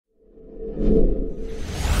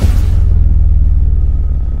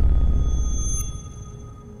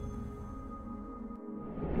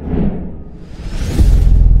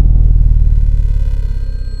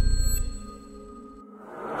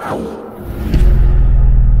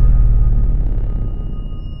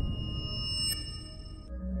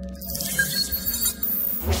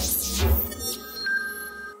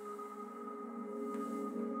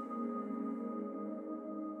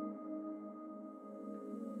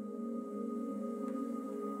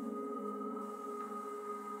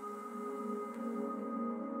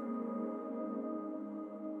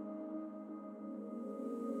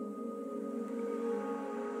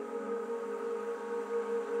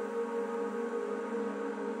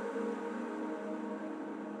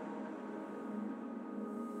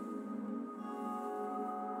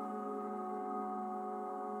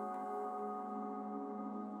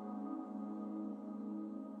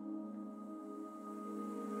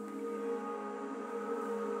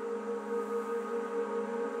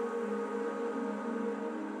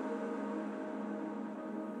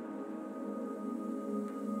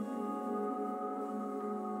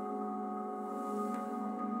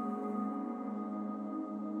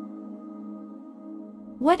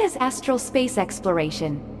What is astral space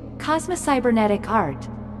exploration? Cosmocybernetic art.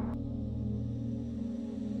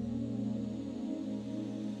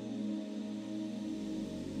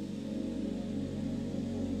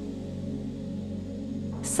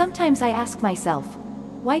 Sometimes I ask myself,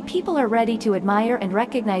 why people are ready to admire and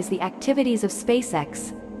recognize the activities of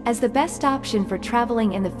SpaceX as the best option for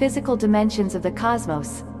traveling in the physical dimensions of the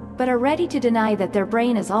cosmos, but are ready to deny that their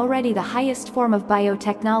brain is already the highest form of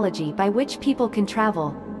biotechnology by which people can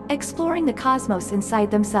travel, exploring the cosmos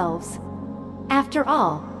inside themselves. After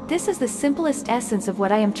all, this is the simplest essence of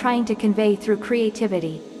what I am trying to convey through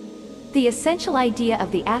creativity. The essential idea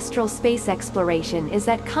of the astral space exploration is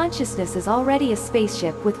that consciousness is already a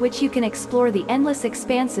spaceship with which you can explore the endless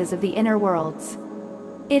expanses of the inner worlds.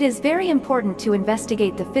 It is very important to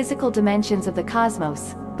investigate the physical dimensions of the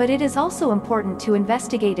cosmos, but it is also important to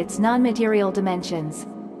investigate its non-material dimensions.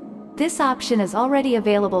 This option is already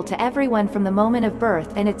available to everyone from the moment of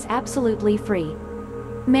birth, and it's absolutely free.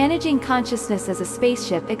 Managing consciousness as a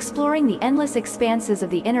spaceship exploring the endless expanses of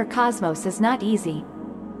the inner cosmos is not easy.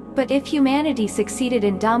 But if humanity succeeded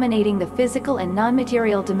in dominating the physical and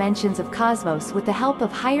non-material dimensions of cosmos with the help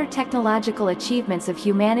of higher technological achievements of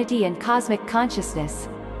humanity and cosmic consciousness,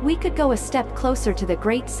 we could go a step closer to the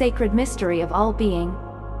great sacred mystery of all being.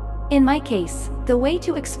 In my case, the way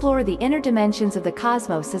to explore the inner dimensions of the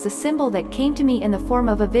cosmos is a symbol that came to me in the form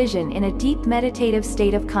of a vision in a deep meditative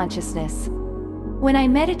state of consciousness. When I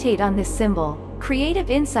meditate on this symbol, creative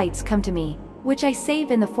insights come to me, which I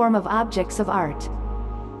save in the form of objects of art.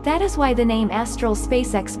 That is why the name astral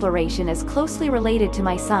space exploration is closely related to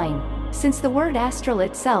my sign, since the word astral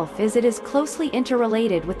itself is closely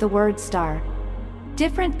interrelated with the word star.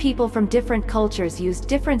 Different people from different cultures used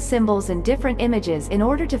different symbols and different images in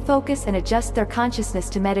order to focus and adjust their consciousness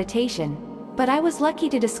to meditation, but I was lucky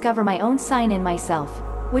to discover my own sign in myself,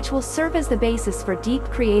 which will serve as the basis for deep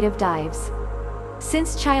creative dives.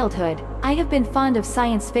 Since childhood, I have been fond of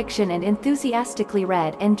science fiction and enthusiastically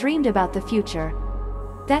read and dreamed about the future.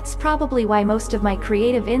 That's probably why most of my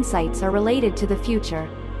creative insights are related to the future.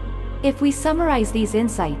 If we summarize these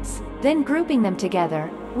insights, then grouping them together,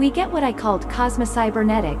 we get what I called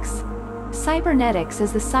Cosmocybernetics. Cybernetics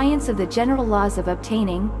is the science of the general laws of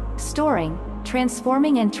obtaining, storing,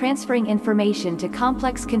 transforming and transferring information to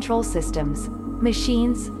complex control systems,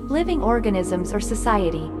 machines, living organisms or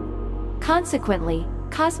society. Consequently,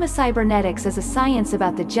 Cosmocybernetics is a science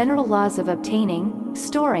about the general laws of obtaining,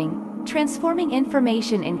 storing, transforming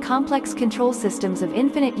information in complex control systems of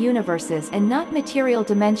infinite universes and not material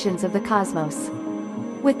dimensions of the cosmos.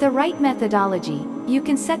 With the right methodology, you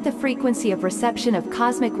can set the frequency of reception of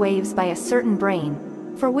cosmic waves by a certain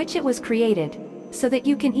brain, for which it was created, so that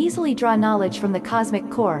you can easily draw knowledge from the cosmic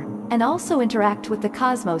core, and also interact with the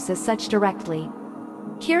cosmos as such directly.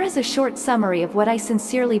 Here is a short summary of what I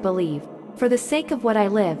sincerely believe, for the sake of what I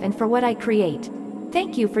live and for what I create.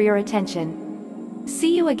 Thank you for your attention.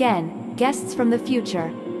 See you again, guests from the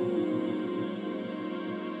future.